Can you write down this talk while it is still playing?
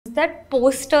That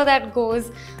poster that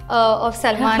goes of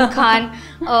Salman Khan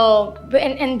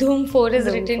and Dhoom 4 is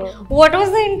written. What was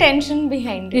the intention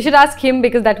behind it? You should ask him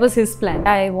because that was his plan.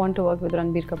 I want to work with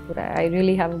Ranbir Kapoor. I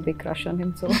really have a big crush on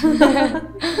him. So,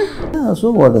 yeah,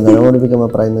 so what? I want to become a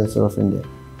Prime Minister of India.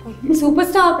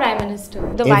 Superstar Prime Minister.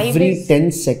 The Every vibe is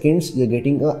 10 seconds, you're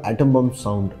getting an atom bomb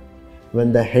sound.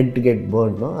 When the head get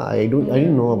burned, no, I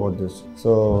didn't know about this.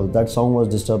 So that song was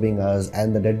disturbing us,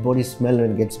 and the dead body smell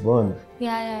when it gets burned.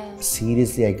 Yeah.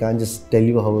 Seriously, I can't just tell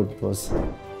you how it was.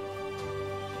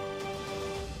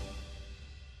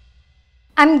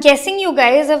 I'm guessing you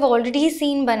guys have already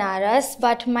seen Banaras,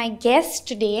 but my guests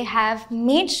today have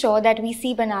made sure that we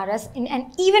see Banaras in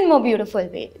an even more beautiful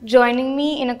way. Joining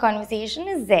me in a conversation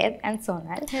is Zaid and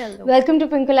Sonal. Hello. Welcome to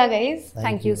Pinkvilla, guys.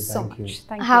 Thank you so much.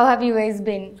 Thank you. How have you guys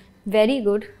been? Very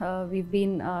good. We've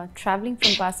been traveling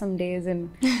for past some days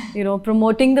and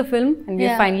promoting the film, and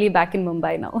we're finally back in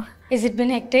Mumbai now. Has it been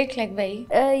hectic, like very?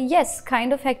 Yes,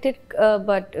 kind of hectic,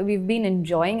 but we've been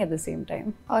enjoying at the same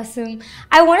time. Awesome.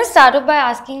 I want to start off by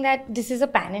asking that this is a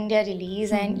pan-India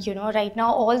release, and right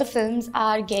now all the films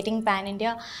are getting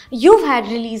pan-India. You've had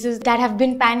releases that have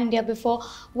been pan-India before.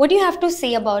 What do you have to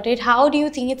say about it? How do you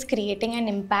think it's creating an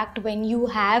impact when you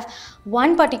have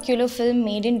one particular film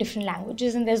made in different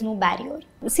languages and there's no barrier?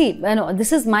 See,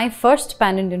 this is my first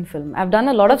pan-Indian film. I've done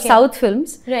a lot of South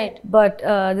films, right? But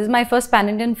this is my first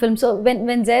pan-Indian film. So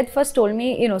when Zaid first told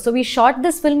me, so we shot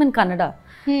this film in Kannada.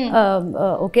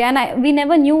 Okay, and we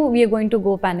never knew we were going to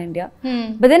go pan-India.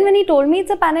 But then when he told me it's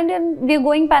a pan-Indian, we are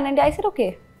going pan-India, I said,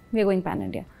 okay, we are going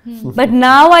pan-India. But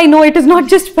now I know it is not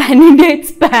just pan-India,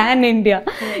 it's pan-India.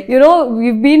 Right.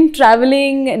 We've been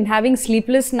traveling and having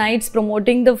sleepless nights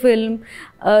promoting the film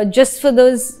just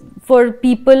for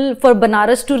people, for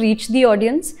Banaras to reach the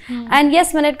audience. And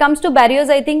yes, when it comes to barriers,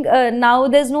 I think now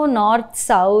there's no north,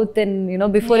 south,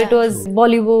 and before it was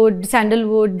Bollywood,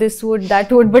 Sandalwood, this wood,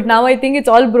 that wood, but now I think it's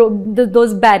all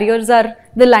those barriers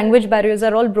the language barriers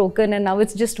are all broken, and now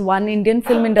it's just one Indian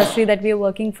film industry that we are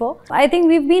working for. I think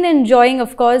we've been enjoying,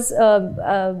 of course, we're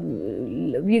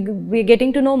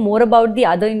getting to know more about the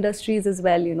other industries as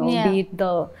well, be it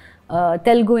the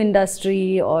Telugu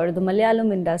industry or the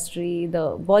Malayalam industry,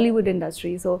 the Bollywood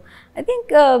industry. So I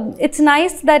think it's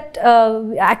nice that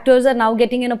actors are now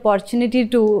getting an opportunity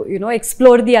to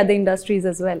explore the other industries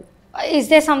as well. Is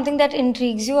there something that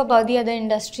intrigues you about the other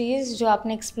industries जो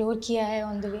आपने explore किया है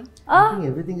on the way? I think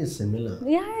everything is similar.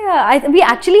 Yeah. We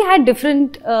actually had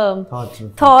different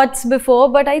thoughts before,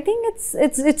 but I think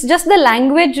it's just the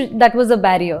language that was a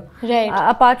barrier. Right.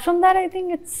 Apart from that, I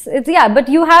think it's but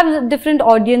you have different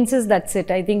audiences. That's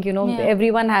it. I think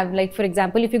everyone have, like, for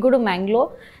example, if you go to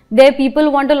Mangalore, there people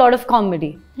want a lot of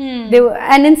comedy.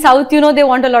 And in South, they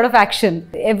want a lot of action.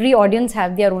 Every audience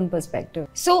have their own perspective.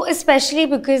 So, especially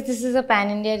because this is a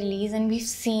pan-India release and we've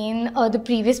seen the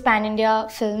previous pan-India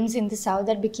films in the South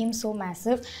that became so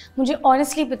massive, मुझे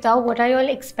honestly बताओ, what are you all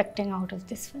expecting out of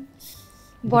this film?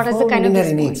 What is the kind of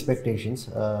response? We didn't have any expectations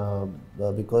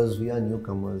because we are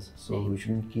newcomers, so we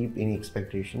shouldn't keep any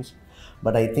expectations.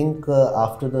 But I think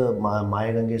after the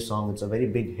Maya Gange song, it's a very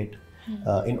big hit.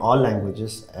 In all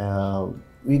languages,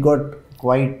 we got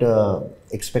quite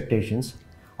expectations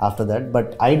after that,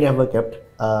 but I never kept.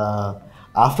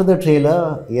 After the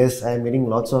trailer, yes, I'm getting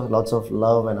lots of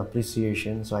love and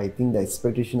appreciation, so I think the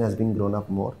expectation has been grown up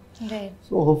more. Right.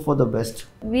 So hope for the best.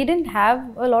 We didn't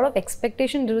have a lot of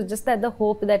expectation, it was just that the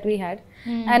hope that we had.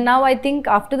 And now I think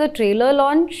after the trailer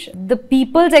launch, the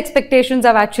people's expectations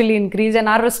have actually increased and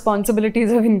our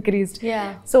responsibilities have increased.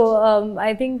 Yeah. So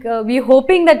I think we're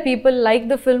hoping that people like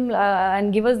the film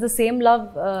and give us the same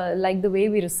love like the way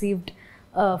we received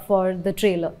for the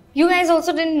trailer. You guys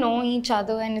also didn't know each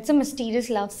other and it's a mysterious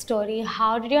love story.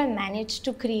 How did you all manage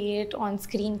to create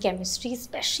on-screen chemistry,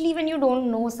 especially when you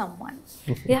don't know someone?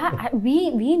 Yeah,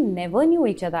 we never knew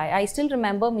each other. I still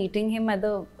remember meeting him at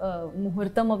the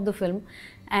muhurtam of the film,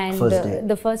 and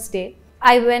the first day.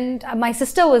 I went, my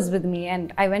sister was with me,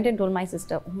 and I went and told my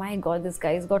sister, oh my God, this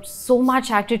guy's got so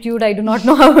much attitude. I do not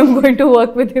know how I'm going to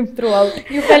work with him throughout.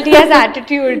 You felt he has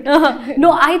attitude?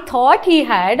 No, I thought he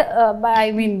had. But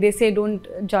I mean, they say don't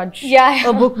judge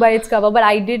a book by its cover. But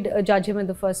I did judge him in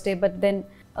the first day. But then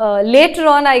later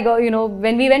on, I got,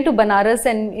 when we went to Banaras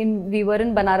and we were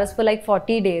in Banaras for like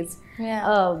 40 days.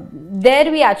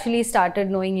 There we actually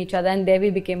started knowing each other, and there we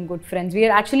became good friends. We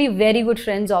are actually very good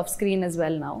friends off screen as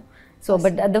well now. So,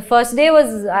 but the first day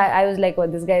was, I was like, oh,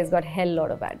 this guy has got hell lot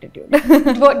of attitude.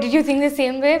 What, did you think the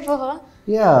same way for her?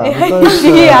 Yeah, because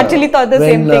he actually thought the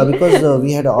same thing. Because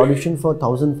we had an audition for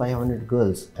 1,500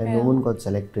 girls and no one got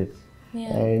selected.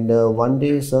 And one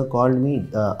day sir called me,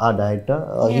 our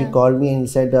director, he called me and he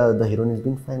said the heroine is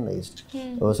being finalized.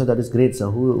 So that is great sir,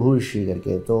 who is she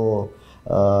karke. So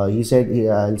he said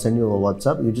I'll send you a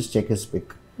WhatsApp, you just check his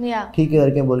pic. ठीक है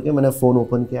करके बोल के मैंने phone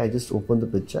open किया, I just opened the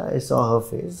picture, I saw her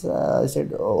face, I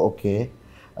said oh, okay.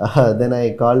 Then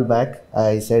I called back,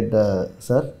 I said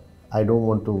sir, I don't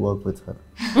want to work with her.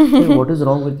 Said, what is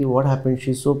wrong with you? What happened?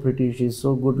 She's so pretty, she's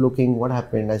so good looking, what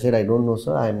happened? I said I don't know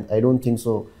sir, I don't think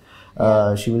so.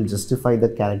 She will justify the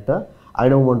character, I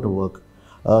don't want to work.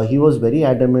 He was very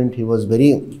adamant, he was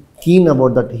very keen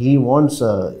about that, he wants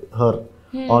her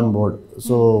on board.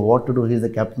 So what to do? He's the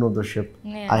captain of the ship.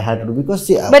 I had to do because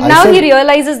see. But now he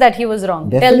realizes that he was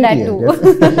wrong. Tell that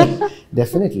too.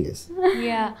 Definitely yes.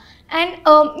 Yeah. And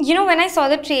you know, when I saw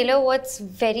the trailer, what's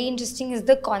very interesting is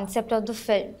the concept of the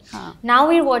film. Now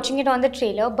we're watching it on the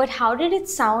trailer, but how did it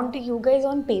sound to you guys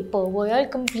on paper? Were you all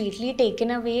completely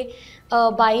taken away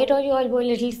by it, or you all were a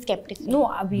little skeptical?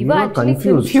 No, we were actually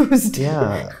confused.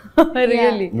 Yeah.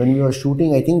 Really. When we were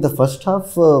shooting, I think the first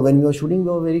half, when we were shooting,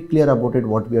 we were very clear about it,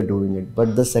 what we are doing it.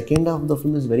 But the second half of the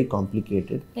film is very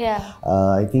complicated. Yeah.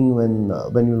 I think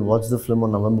when you watch the film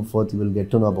on November 4th, you will get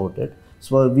to know about it.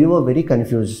 So we were very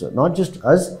confused, not just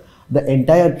us, the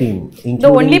entire team. The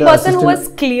only person who was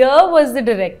clear was the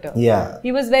director. Yeah.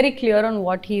 He was very clear on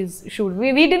what he's shooting.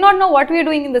 We did not know what we were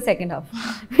doing in the second half.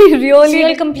 We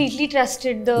really completely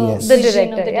trusted the director.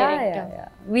 Vision of the director. Yeah.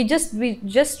 We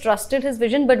just trusted his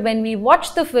vision, but when we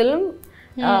watched the film,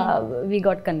 we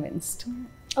got convinced.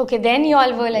 Okay, then you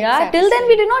all were like till then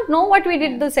we did not know what we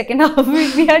did the second half.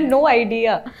 We had no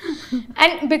idea.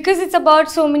 And because it's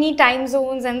about so many time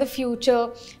zones and the future,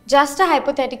 just a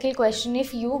hypothetical question,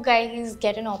 if you guys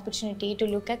get an opportunity to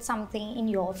look at something in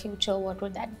your future, what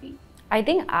would that be? I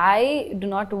think I do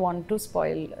not want to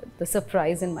spoil the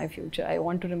surprise in my future. I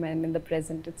want to remain in the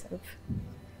present itself.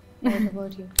 What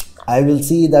about you? I will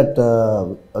see that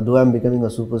though I'm becoming a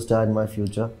superstar in my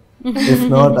future. If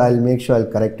not, I'll make sure I'll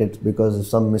correct it, because of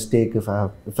some mistake, if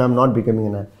I'm not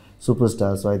becoming a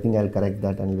superstar, so I think I'll correct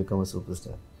that and become a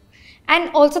superstar. And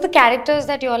also the characters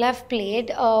that you all have played,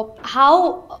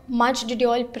 how much did you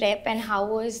all prep, and how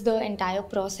was the entire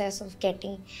process of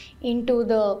getting into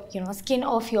the skin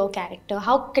of your character?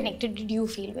 How connected did you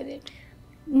feel with it?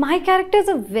 My character is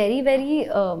a very, very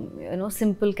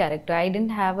simple character. I didn't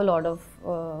have a lot of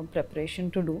preparation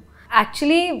to do.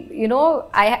 Actually,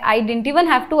 I didn't even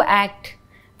have to act.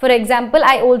 For example,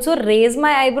 I also raised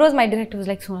my eyebrows. My director was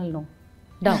like, Sonal, no,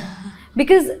 down.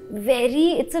 Because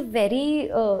it's a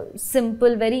very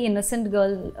simple, very innocent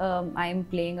girl. I am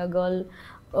playing a girl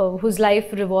whose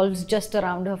life revolves just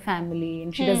around her family,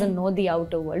 and she doesn't know the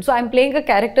outer world. So I'm playing a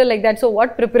character like that. So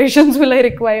what preparations will I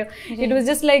require? It was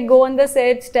just like go on the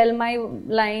sets, tell my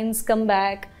lines, come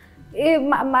back.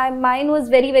 Mine was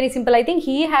very, very simple. I think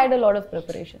he had a lot of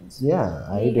preparations. Yeah,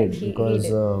 I did, because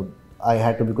I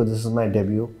had to, because this is my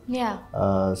debut. Yeah.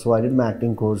 So I did my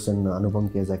acting course in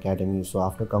Anupam K's Academy. So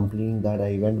after completing that,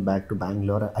 I went back to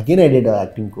Bangalore. Again, I did an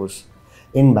acting course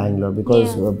in Bangalore,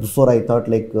 because before I thought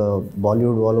like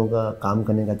Bollywood वालों का काम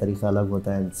करने का तरीका अलग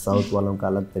होता है, South वालों का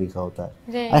अलग तरीका होता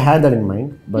है. I had that in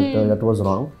mind, but that was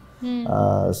wrong.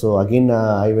 So again,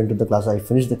 I went to the class. I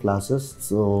finished the classes.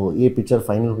 So ये picture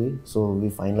final हुई. So we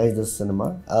finalized the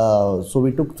cinema. So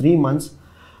we took 3 months.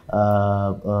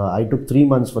 I took 3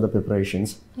 months for the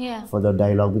preparations for the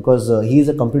dialogue, because he is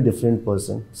a completely different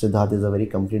person. Siddharth is a very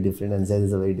completely different, and Zaid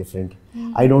is a very different.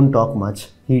 I don't talk much.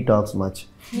 He talks much.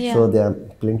 So there are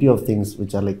plenty of things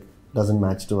which are like doesn't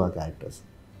match to our characters.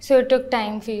 So it took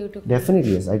time for you to.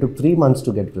 Definitely yes. I took 3 months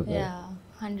to get prepared. Yeah.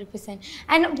 100%.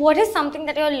 And what is something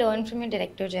that you all learned from your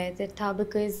director, Zaid?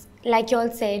 Because like you all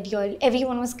said,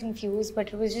 everyone was confused, but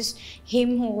it was just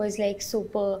him who was like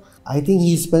super. I think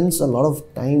he spends a lot of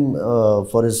time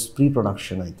for his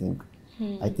pre-production, I think.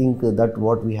 I think that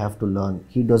what we have to learn.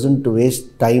 He doesn't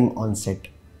waste time on set.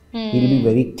 He'll be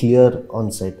very clear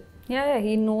on set. Yeah,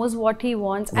 he knows what he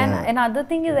wants. And another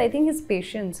thing is, I think, his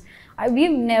patience.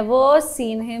 We've never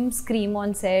seen him scream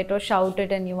on set or shout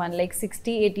at anyone. Like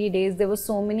 60, 80 days, there were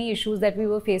so many issues that we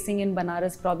were facing in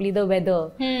Banaras. Probably the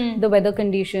weather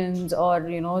conditions,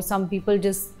 or some people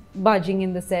just budging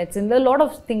in the sets, and a lot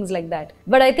of things like that.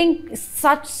 But I think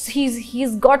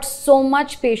he's got so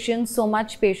much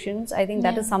patience. I think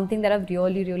that is something that I've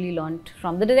really, really learned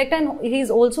from the director. And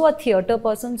he's also a theatre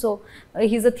person, so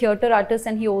he's a theatre artist,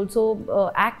 and he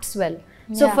also acts well.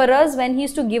 So for us, when he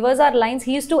used to give us our lines,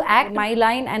 he used to act my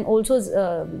line and also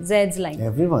Zaid's line.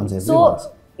 Everyone's. So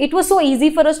it was so easy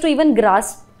for us to even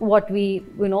grasp what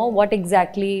what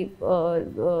exactly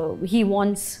he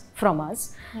wants from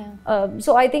us.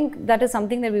 So I think that is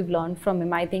something that we've learned from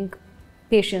him. I think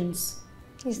patience.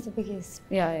 It's the biggest.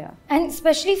 Yeah. And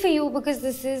especially for you, because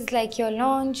this is like your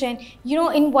launch, and you know,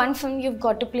 in one film you've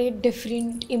got to play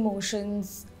different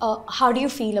emotions. How do you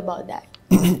feel about that?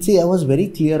 See, I was very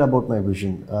clear about my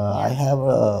vision. I have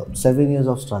 7 years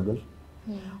of struggle,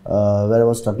 where I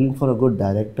was struggling for a good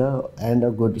director and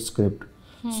a good script.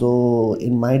 So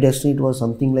in my destiny, it was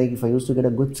something like, if I used to get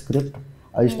a good script,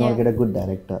 I used to not get a good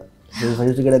director. So if I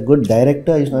used to get a good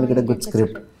director, I used to not get a good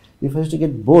script. If I used to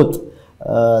get both,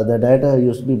 the director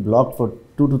used to be blocked for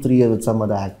 2 to 3 years with some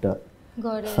other actor.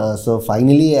 Got it. So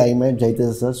finally I met Zaid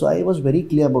sir. So I was very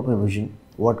clear about my vision,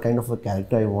 what kind of a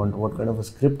character I want, what kind of a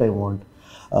script I want,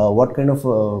 what kind of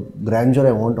grandeur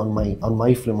I want on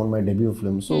my film, on my debut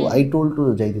film. So I told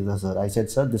to Zaid sir, I said,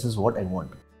 sir, this is what I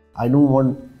want. I don't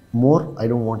want more, I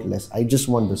don't want less. I just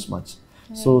want this much.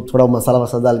 So thoda masala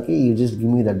wasa dal ke, you just give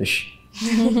me the dish.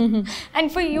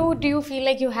 And for you, do you feel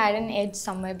like you had an edge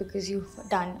somewhere because you've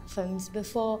done films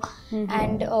before,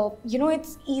 and you know,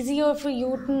 it's easier for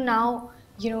you to now,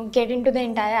 you know, get into the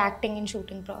entire acting and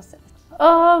shooting process?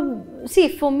 See,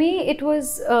 for me it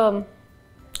was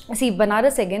see,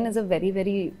 Banaras again is a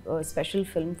very special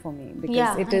film for me,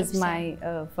 because it is 100%.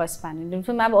 My first pan-Indian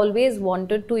film. I've always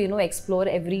wanted to, you know, explore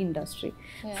every industry.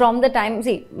 From the time,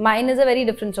 see, mine is a very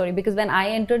different story, because when I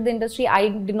entered the industry, I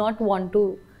did not want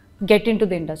to get into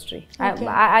the industry.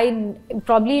 I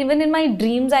probably, even in my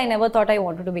dreams, I never thought I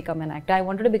wanted to become an actor. I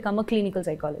wanted to become a clinical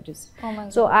psychologist. Oh my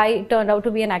God. So I turned out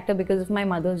to be an actor because of my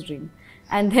mother's dream.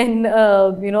 And then,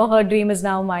 you know, her dream is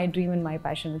now my dream and my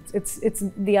passion. It's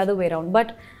the other way around.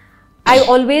 But I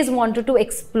always wanted to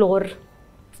explore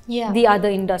the other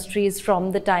industries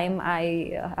from the time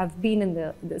I have been in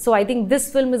the. So I think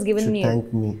this film has given me.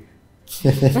 Thank me.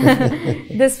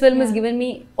 This film has given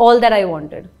me all that I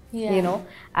wanted. You know,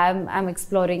 I'm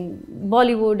exploring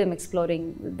Bollywood, I'm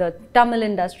exploring the Tamil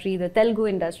industry, the Telugu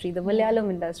industry, the Malayalam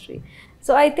industry.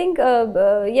 So I think,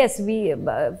 yes,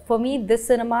 for me, this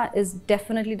cinema is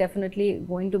definitely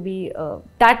going to be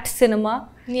that cinema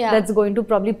that's going to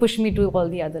probably push me to all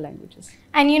the other languages.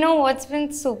 And you know what's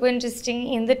been super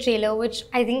interesting in the trailer, which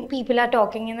I think people are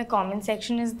talking in the comment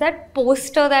section, is that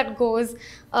poster that goes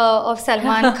of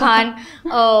Salman Khan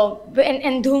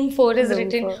and Dhoom 4 is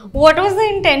written. What was the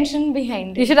intention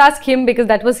behind it? You should ask him, because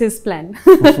that was his plan.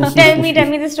 Tell me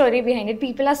the story behind it.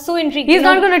 People are so intrigued. He's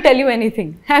not going to tell you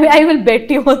anything. I will bet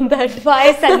you on that.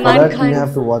 Why Salman Khan? You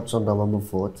have to watch on November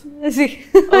 4th. See,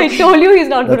 I told you he's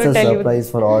not going to tell you. That's a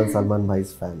surprise for all Salman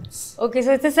Bhai's fans. Okay,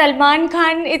 so it's a Salman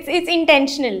Khan. It's intentional.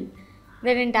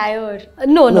 That entire.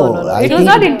 No. It was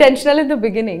not intentional in the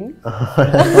beginning.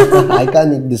 I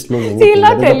can't disclose anything. See, he'll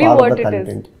not tell you what it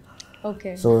is.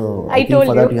 Okay. So I think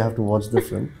for that you have to watch the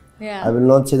film. Yeah. I will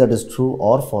not say that is true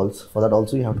or false. For that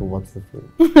also you have to watch the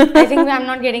film. I think I'm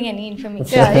not getting any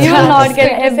information. You will not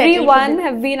get. Everyone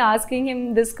have been asking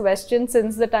him this question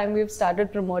since the time we've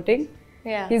started promoting.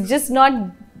 Yeah. He's just not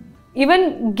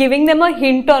even giving them a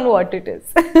hint on what it is.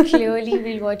 Clearly,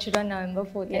 we'll watch it on November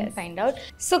 4th and find out.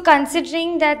 So,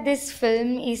 considering that this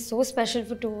film is so special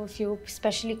for two of you,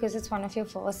 especially because it's one of your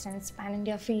first and it's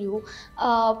pan-India for you,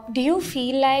 do you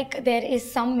feel like there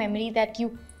is some memory that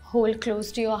you hold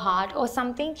close to your heart, or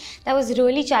something that was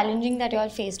really challenging that you all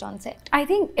faced on set? I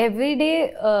think every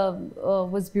day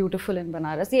was beautiful in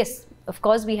Banaras. Yes, of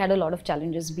course, we had a lot of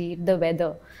challenges, be it the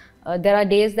weather. There are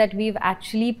days that we've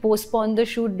actually postponed the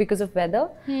shoot because of weather,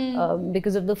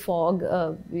 because of the fog.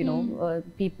 You know,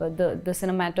 the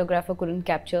cinematographer couldn't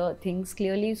capture things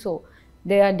clearly. So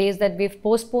there are days that we've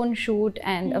postponed shoot,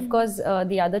 and of course,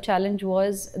 the other challenge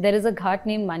was there is a ghat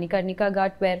named Manikarnika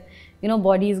Ghat where, you know,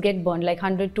 bodies get burned, like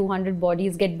 100, 200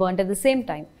 bodies get burnt at the same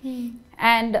time,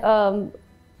 and.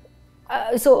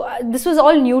 So this was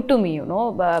all new to me, you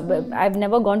know. I've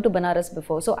never gone to Banaras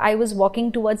before. So I was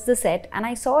walking towards the set and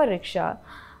I saw a rickshaw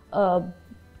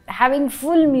having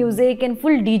full music and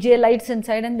full DJ lights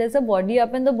inside, and there's a body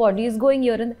up and the body is going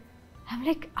here and I'm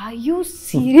like, are you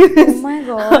serious? Oh my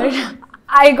God.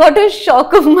 I got a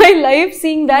shock of my life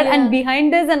seeing that, and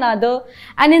behind there's another,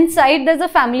 and inside there's a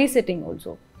family sitting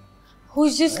also.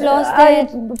 Who's just lost their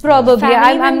probably.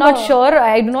 I'm not sure.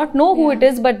 I do not know who it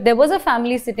is, but there was a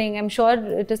family sitting. I'm sure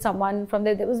it is someone from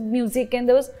there. There was music and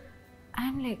there was.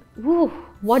 I'm like, ooh,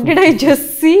 what did I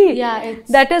just see? Yeah,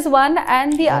 that is one,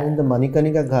 and the. And in the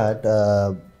Manikarnika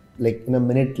Ghat, like in a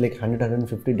minute, like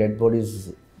 150 dead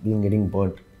bodies getting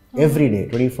burnt every day,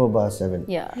 24/7.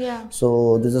 Yeah.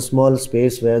 So there's a small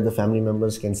space where the family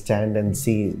members can stand and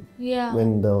see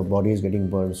when the body is getting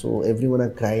burned. So everyone are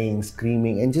crying,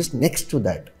 screaming, and just next to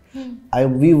that,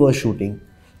 we were shooting.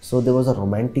 So there was a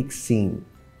romantic scene.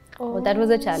 Oh, that was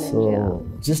a challenge. So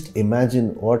just imagine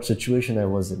what situation I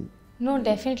was in. No,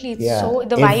 definitely. It's Yeah, so,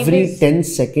 the vibe every is... 10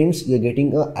 seconds you're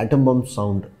getting a atom bomb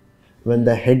sound when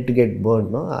the head get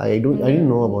burnt. No, I didn't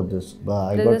know about this, but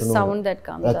I got There's to a know sound that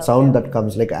comes that up, sound that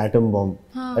comes like atom bomb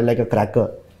and like a cracker.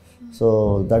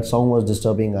 So that sound was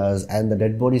disturbing us, and the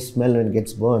dead body smell when it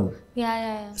gets burned.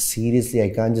 Yeah. Seriously, I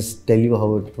can't just tell you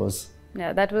how it was.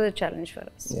 Yeah, that was a challenge for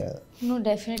us. Yeah. No,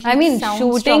 definitely. I mean, It sounds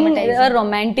shooting traumatizing. a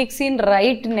romantic scene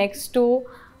right next to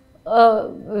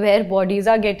where bodies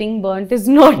are getting burnt is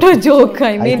not a joke.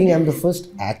 I I mean, think I'm the first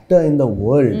actor in the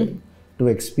world to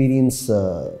experience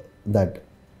that.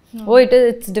 oh,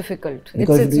 it's difficult.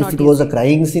 Because it's if not it was a easy.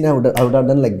 crying scene, I would have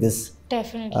done like this.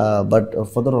 Definitely. But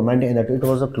for the romantic, and it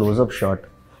was a close-up shot.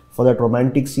 For that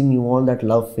romantic scene, you want that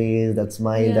love face, that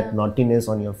smile, that naughtiness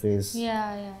on your face.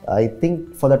 Yeah. I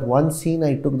think for that one scene,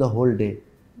 I took the whole day.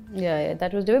 Yeah,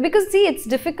 that was difficult. Because see, it's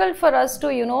difficult for us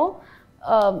to,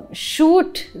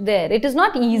 shoot there. It is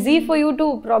not easy for you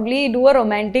to probably do a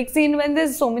romantic scene when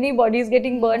there's so many bodies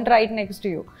getting burnt right next to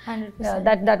you. 100%.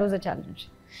 That was a challenge.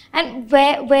 And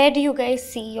where do you guys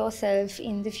see yourself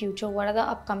in the future? What are the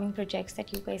upcoming projects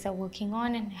that you guys are working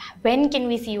on, and when can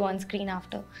we see you on screen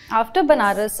after? After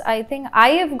Banaras, I think I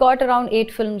have got around 8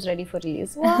 films ready for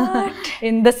release. What?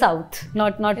 In the South,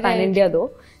 not Right. Pan India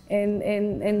though.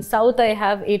 In South, I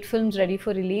have 8 films ready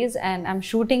for release, and I'm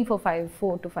shooting for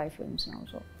 4 to 5 films now.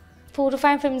 So 4 to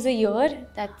 5 films a year?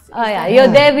 That's... yeah,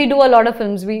 there we do a lot of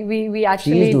films. We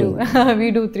actually She's do. doing.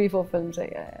 We do 3-4 films a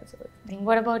year. So.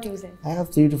 What about you, Zaid? I have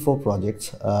 3 to 4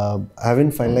 projects. I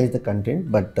haven't finalized the content,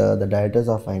 but the directors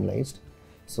are finalized.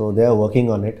 So they are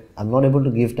working on it. I'm not able to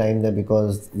give time there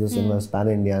because this cinema is pan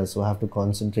India, so I have to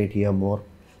concentrate here more.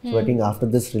 So I think after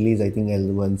this release, I think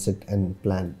I'll go and sit and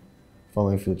plan for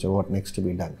my future, what next to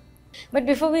be done. But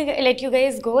before we let you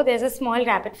guys go, there's a small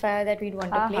rapid fire that we'd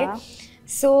want to play.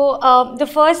 So the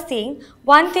first thing,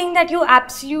 one thing that you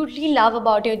absolutely love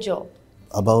about your job.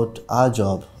 About our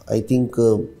job, I think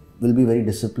we'll be very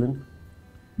disciplined.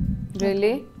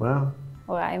 Really? Wow.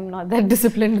 Oh, I'm not that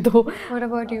disciplined though. What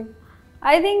about you?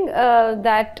 I think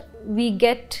that we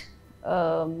get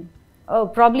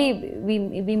probably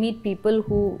we meet people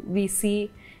who we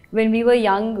see when we were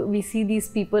young. We see these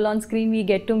people on screen. We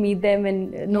get to meet them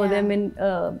and know them in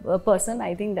person.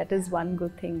 I think that is one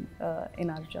good thing in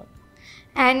our job.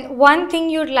 And one thing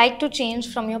you'd like to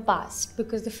change from your past,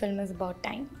 because the film is about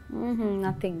time.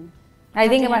 Nothing. I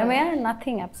think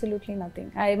nothing, absolutely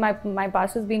nothing. My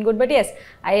past has been good, but yes,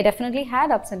 I definitely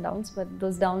had ups and downs, but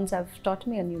those downs have taught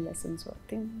me a new lesson. So I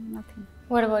think nothing.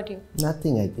 What about you?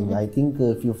 Nothing, I think. I think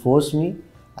if you force me,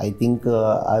 I think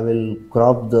I will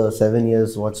crop the 7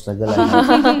 years what struggle I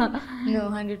had. No,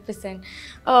 100%.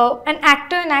 An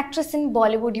actor and actress in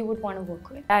Bollywood you would want to work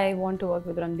with? I want to work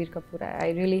with Ranbir Kapoor. I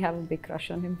really have a big crush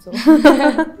on him. So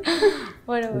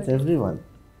What about It's you? everyone.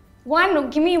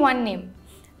 Give me one name.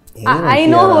 I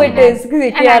know who it is.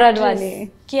 Kiara Advani.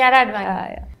 Kiara Advani.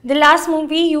 Yeah. The last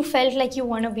movie you felt like you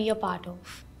want to be a part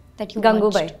of? That you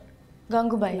Gangubai. watched?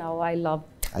 Gangubai. Now I loved.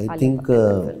 I think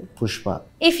Pushpa,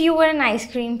 If you were an ice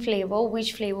cream flavor,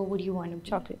 which flavor would you want to be?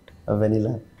 Chocolate.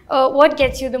 vanilla. What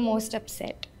gets you the most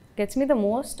upset? Gets me the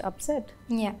most upset.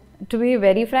 Yeah. To be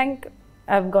very frank,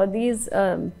 I've got these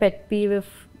pet peeve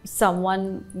if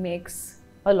someone makes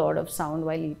a lot of sound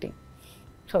while eating.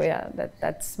 So yeah,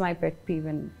 that's my pet peeve,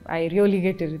 and I really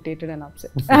get irritated and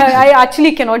upset. I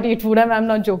actually cannot eat food. I'm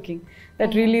not joking.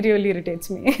 That really irritates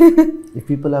me. If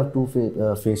people have two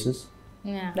faces,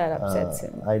 Yeah. That upsets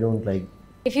him. I don't like.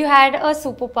 If you had a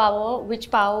superpower,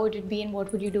 which power would it be and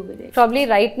what would you do with it? Probably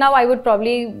right now, I would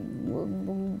probably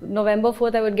November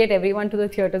 4th, I would get everyone to the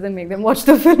theatres and make them watch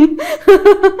the film.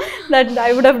 That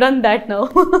I would have done that now.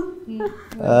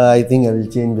 I think I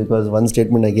will change because one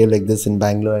statement I gave like this in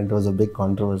Bangalore and it was a big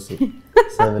controversy.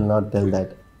 So I will not tell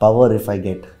that. Power if I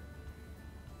get.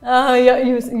 Yeah,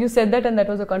 you said that and that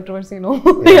was a controversy, no?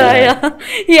 Yeah.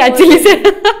 He actually said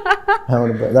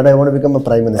I want to become a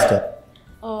prime minister.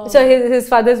 So his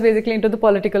father is basically into the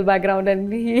political background,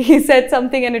 and he said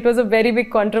something and it was a very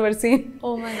big controversy.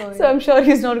 Oh my god. So I'm sure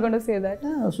he's not going to say that.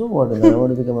 Yeah, so what? I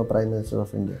want to become a prime minister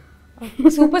of India.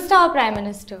 Superstar or prime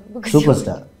minister? Because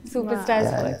Superstar. Superstar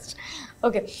is first.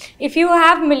 Okay. If you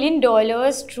have $1 million,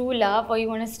 true love, or you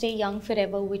want to stay young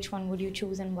forever, which one would you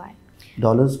choose and why?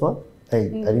 Dollars for? I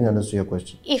didn't understand your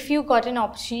question. If you got an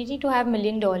opportunity to have $1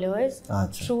 million,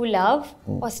 true love,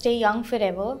 or stay young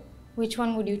forever, which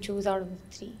one would you choose out of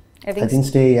the three? I think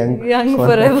stay young. Young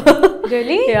forever.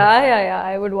 Really? Yeah.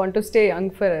 I would want to stay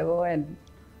young forever and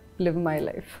live my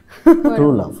life.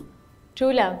 True love.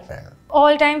 True love. Yeah.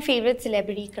 All-time favorite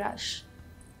celebrity crush?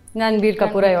 Ranbir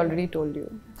Kapoor, I already told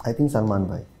you. I think Salman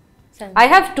bhai. I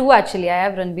have two actually. I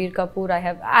have Ranbir Kapoor.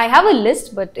 I have a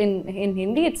list, but in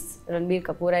Hindi it's Ranbir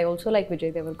Kapoor. I also like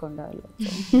Vijay Devarkonda a lot.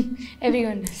 So.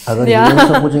 Everyone does. I'll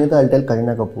tell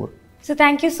Kareena Kapoor. So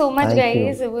thank you so much, Thank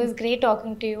guys. you. It was great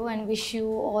talking to you, and wish you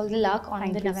all the luck on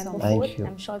Thank the you so November much. 4th. Thank you.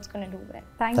 I'm sure it's going to do well.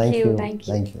 Thank you. Thank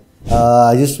you. Thank you.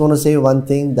 I just want to say one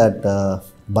thing that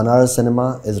Banaras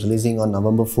Cinema is releasing on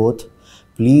November 4th.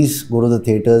 Please go to the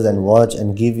theatres and watch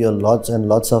and give your lots and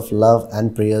lots of love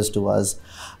and prayers to us.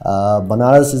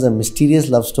 Banaras is a mysterious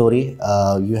love story.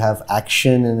 You have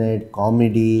action in it,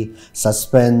 comedy,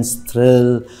 suspense,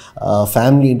 thrill,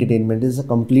 family entertainment. It's a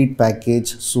complete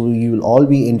package. So you will all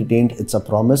be entertained. It's a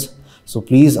promise. So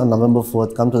please on November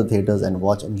 4th, come to the theatres and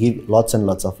watch and give lots and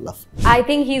lots of love. I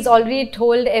think he's already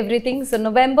told everything. So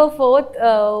November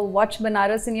 4th, watch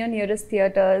Banaras in your nearest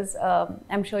theatres.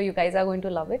 I'm sure you guys are going to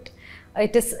love it.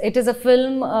 It is a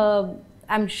film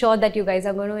I'm sure that you guys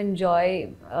are going to enjoy.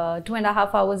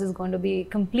 2.5 hours is going to be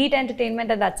complete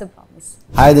entertainment, and that's a promise.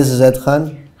 Hi, this is Zaid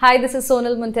Khan. Hi, this is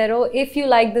Sonal Monteiro. If you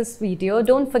like this video,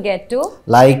 don't forget to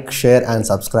Like, share and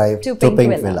subscribe to to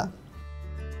Pinkvilla. Pinkvilla.